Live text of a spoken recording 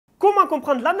Comment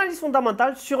comprendre l'analyse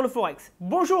fondamentale sur le forex?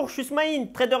 Bonjour, je suis Smaïn,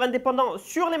 trader indépendant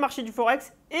sur les marchés du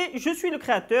forex et je suis le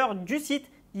créateur du site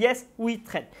oui,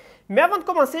 très. Mais avant de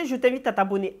commencer, je t'invite à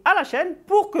t'abonner à la chaîne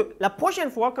pour que la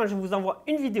prochaine fois quand je vous envoie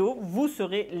une vidéo, vous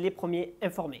serez les premiers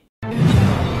informés.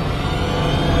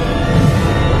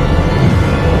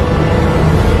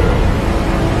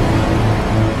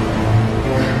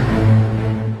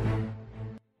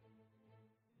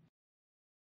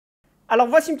 Alors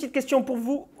voici une petite question pour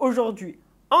vous aujourd'hui.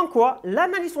 En quoi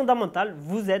l'analyse fondamentale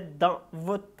vous aide dans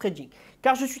votre trading?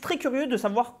 Car je suis très curieux de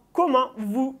savoir comment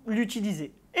vous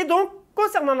l'utilisez. Et donc,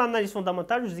 concernant l'analyse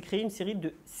fondamentale, je vous ai créé une série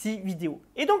de 6 vidéos.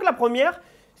 Et donc la première,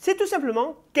 c'est tout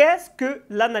simplement qu'est-ce que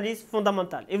l'analyse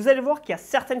fondamentale? Et vous allez voir qu'il y a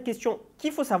certaines questions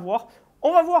qu'il faut savoir.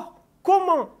 On va voir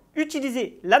comment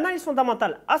utiliser l'analyse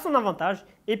fondamentale à son avantage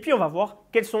et puis on va voir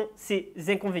quels sont ses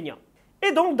inconvénients.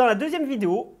 Et donc, dans la deuxième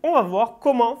vidéo, on va voir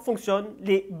comment fonctionnent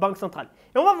les banques centrales.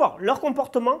 Et on va voir leur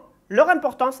comportement, leur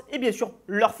importance et bien sûr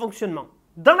leur fonctionnement.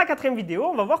 Dans la quatrième vidéo,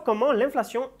 on va voir comment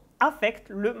l'inflation affecte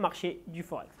le marché du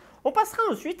forex. On passera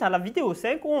ensuite à la vidéo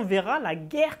 5 où on verra la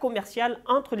guerre commerciale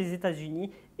entre les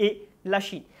États-Unis et la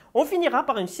Chine. On finira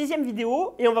par une sixième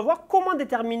vidéo et on va voir comment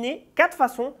déterminer 4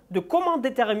 façons de comment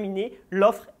déterminer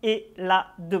l'offre et la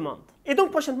demande. Et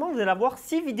donc prochainement, vous allez avoir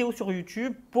 6 vidéos sur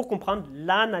YouTube pour comprendre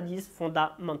l'analyse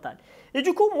fondamentale. Et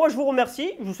du coup, moi je vous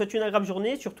remercie, je vous souhaite une agréable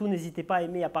journée. Surtout, n'hésitez pas à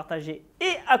aimer, à partager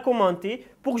et à commenter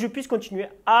pour que je puisse continuer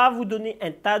à vous donner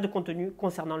un tas de contenu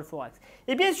concernant le forex.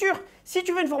 Et bien sûr, si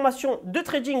tu veux une formation de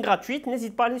trading gratuite,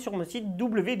 n'hésite pas à aller sur mon site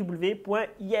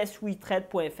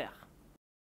www.yeswetrade.fr.